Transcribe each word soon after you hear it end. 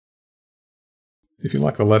If you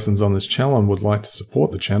like the lessons on this channel and would like to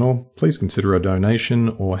support the channel, please consider a donation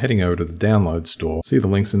or heading over to the download store. See the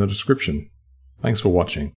links in the description. Thanks for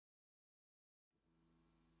watching.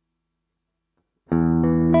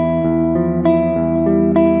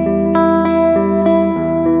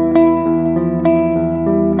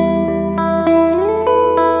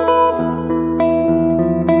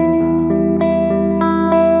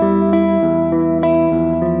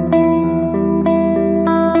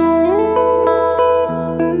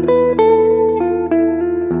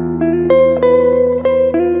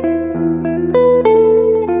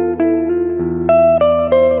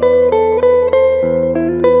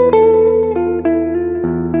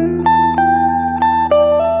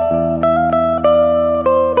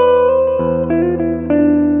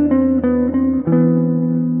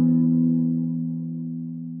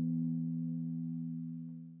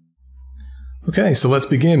 Okay, so let's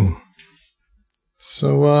begin.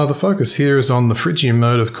 So the focus here is on the Phrygian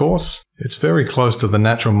mode, of course. It's very close to the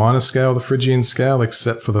natural minor scale, the Phrygian scale,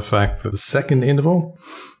 except for the fact that the second interval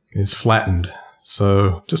is flattened.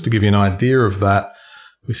 So just to give you an idea of that,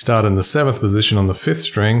 we start in the 7th position on the 5th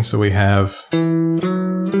string, so we have...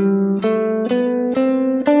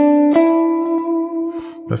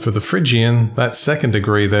 But for the Phrygian, that second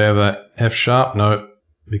degree there, that F sharp note,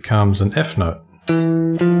 becomes an F note.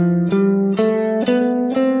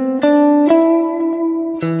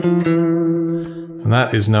 And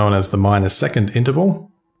that is known as the minor second interval,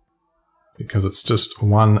 because it's just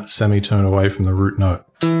one semitone away from the root note.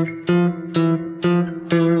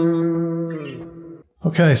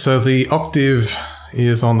 Okay, so the octave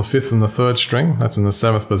is on the 5th and the 3rd string, that's in the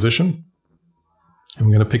 7th position. I'm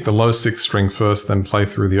going to pick the low 6th string first, then play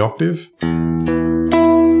through the octave.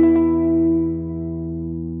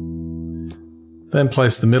 Then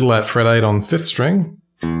place the middle at fret 8 on 5th string.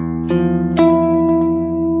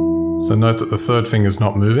 So note that the 3rd finger is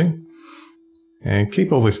not moving. And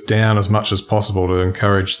keep all this down as much as possible to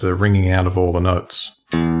encourage the ringing out of all the notes.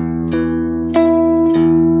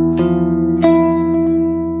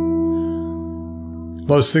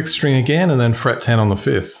 Low 6th string again, and then fret 10 on the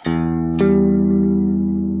 5th.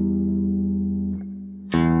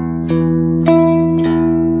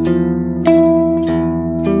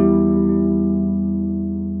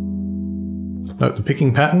 Note the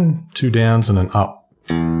picking pattern, 2 downs and an up.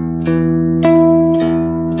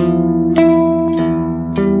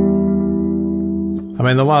 I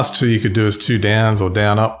mean, the last two you could do as 2 downs or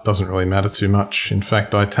down up, doesn't really matter too much. In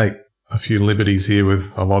fact, I take a few liberties here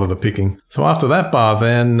with a lot of the picking. So after that bar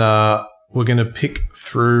then, we're going to pick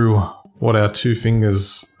through what our 2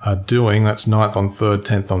 fingers are doing. That's 9th on 3rd,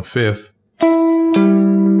 10th on 5th.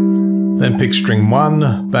 Then pick string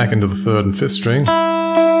 1, back into the 3rd and 5th string,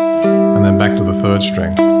 and then back to the 3rd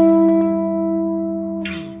string.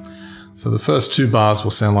 So the first 2 bars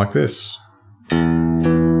will sound like this.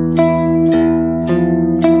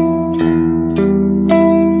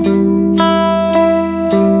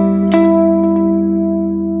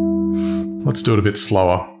 Let's do it a bit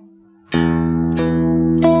slower.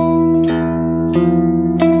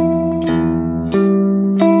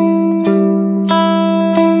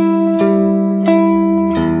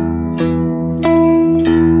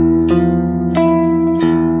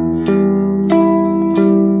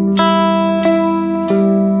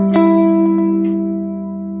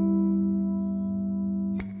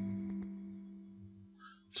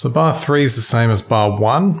 So bar 3 is the same as bar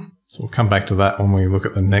 1. So we'll come back to that when we look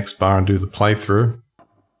at the next bar and do the playthrough.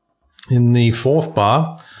 In the 4th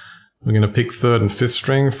bar, we're going to pick 3rd and 5th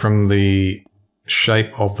string from the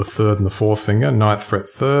shape of the 3rd and the 4th finger. 9th fret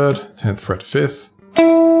 3rd, 10th fret 5th.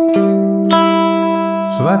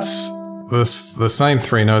 So that's the same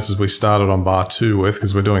 3 notes as we started on bar 2 with,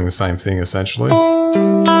 because we're doing the same thing essentially.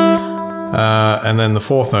 And then the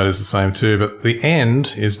 4th note is the same too, but the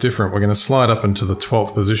end is different. We're going to slide up into the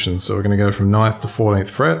 12th position. So we're going to go from 9th to 14th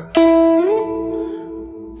fret.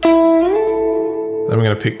 Then we're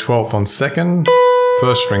going to pick 12th on 2nd,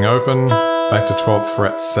 1st string open, back to 12th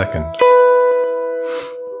fret 2nd.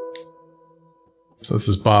 So this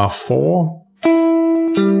is bar 4.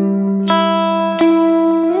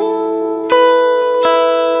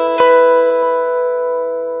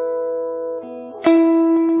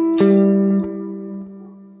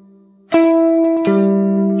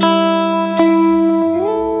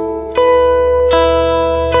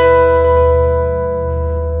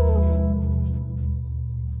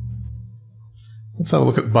 Let's have a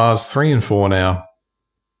look at bars 3 and 4 now.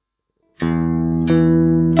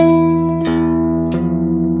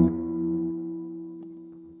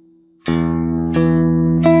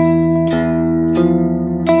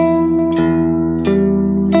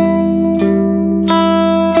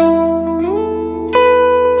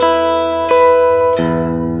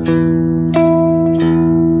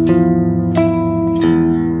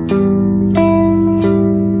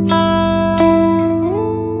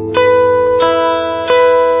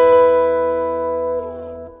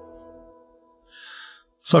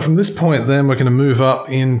 So from this point then we're going to move up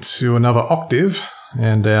into another octave,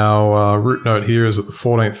 and our root note here is at the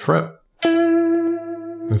 14th fret.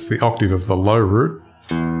 It's the octave of the low root.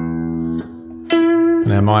 And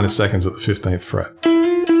our minor second's at the 15th fret.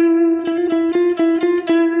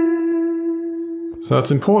 So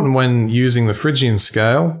it's important when using the Phrygian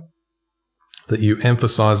scale that you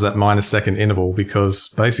emphasize that minor second interval, because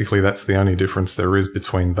basically that's the only difference there is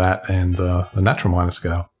between that and the natural minor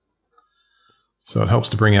scale. So it helps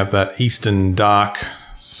to bring out that eastern dark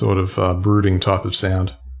sort of brooding type of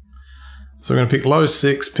sound. So we're going to pick low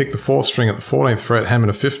 6, pick the 4th string at the 14th fret, hammer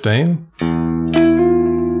to 15.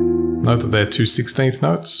 Note that they're two 16th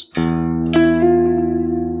notes. And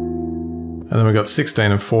then we've got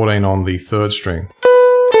 16 and 14 on the 3rd string.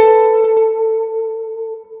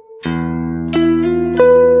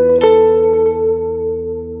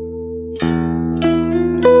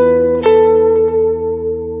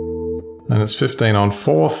 And it's 15 on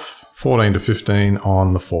 4th, 14 to 15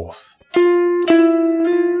 on the 4th.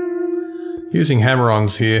 Using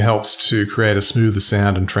hammer-ons here helps to create a smoother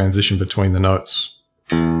sound and transition between the notes.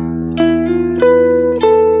 I'm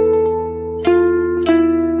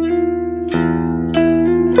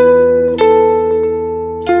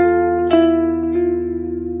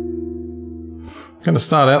going to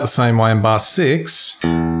start out the same way in bar 6,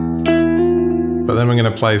 but then we're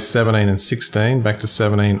going to play 17 and 16, back to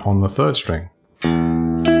 17 on the 3rd string.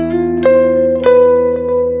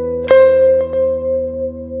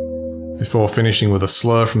 Before finishing with a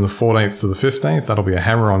slur from the 14th to the 15th, that'll be a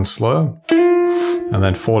hammer-on slur, and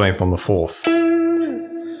then 14th on the 4th.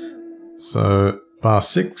 So, bar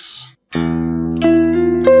 6.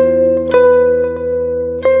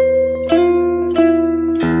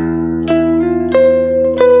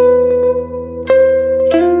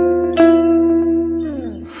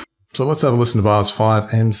 So let's have a listen to bars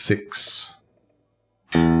 5 and 6.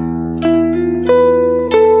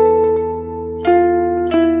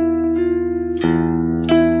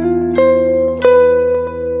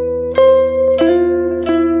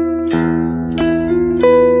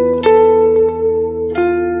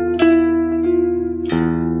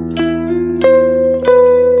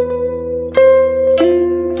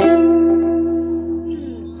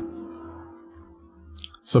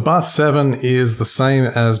 So bar 7 is the same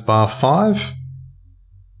as bar 5.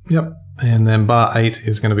 Yep. And then bar 8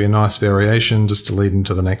 is going to be a nice variation just to lead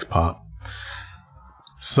into the next part.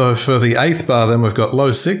 So for the 8th bar then we've got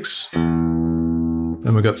low 6. Then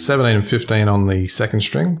we've got 17 and 15 on the 2nd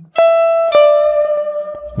string.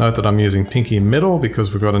 Note that I'm using pinky middle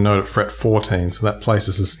because we've got a note at fret 14. So that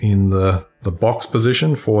places us in the box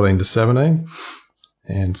position, 14 to 17.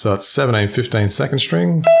 And so it's 17, 15, 2nd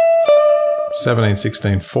string. 17,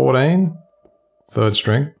 16, 14, 3rd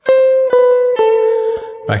string,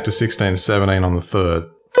 back to 16, 17 on the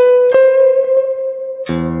 3rd.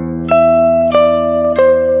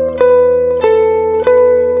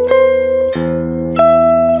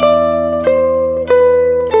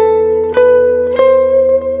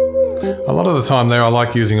 A lot of the time there I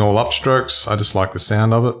like using all upstrokes, I just like the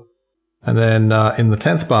sound of it. And then in the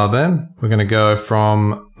 10th bar then, we're going to go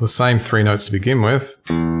from the same 3 notes to begin with,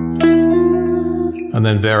 and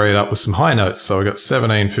then vary it up with some high notes. So we got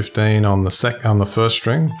 17, 15 on the 1st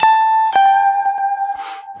string,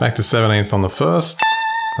 back to 17th on the 1st,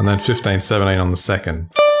 and then 15, 17 on the 2nd.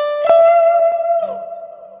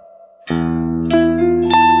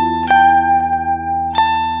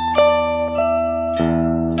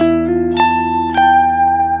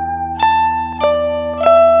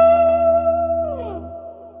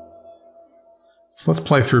 So let's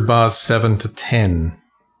play through bars 7 to 10.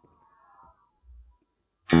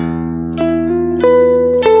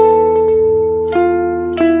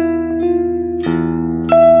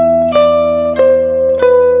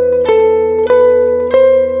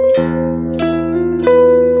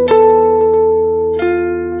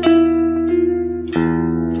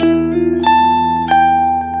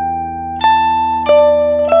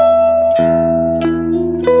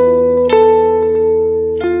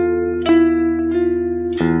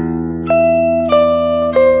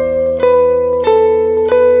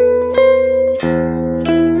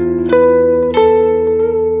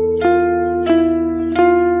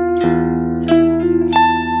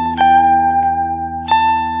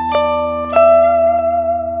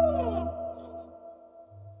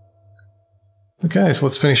 Okay, so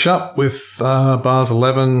let's finish up with bars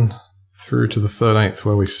 11 through to the 13th,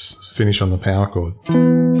 where we finish on the power chord.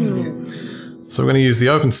 So we're going to use the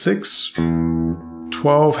open 6,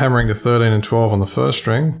 12, hammering to 13 and 12 on the 1st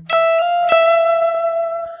string,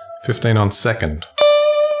 15 on 2nd.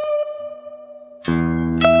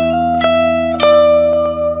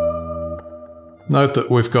 Note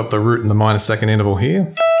that we've got the root and the minor second interval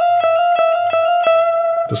here,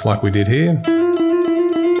 just like we did here,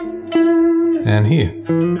 and here.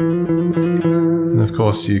 And of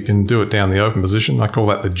course you can do it down the open position. I call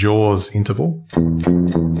that the jaws interval.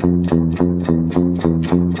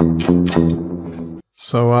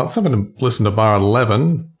 So let's have a listen to bar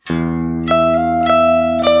 11.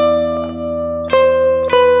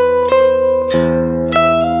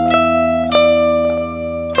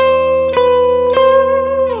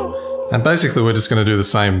 And basically we're just going to do the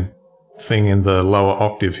same thing in the lower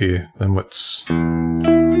octave here than what's...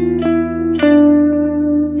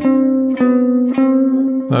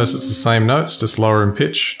 Notice it's the same notes, just lower in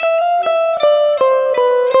pitch.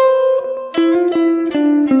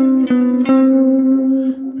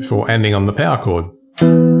 Before ending on the power chord.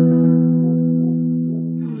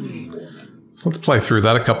 So let's play through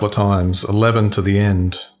that a couple of times. 11 to the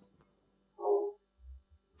end.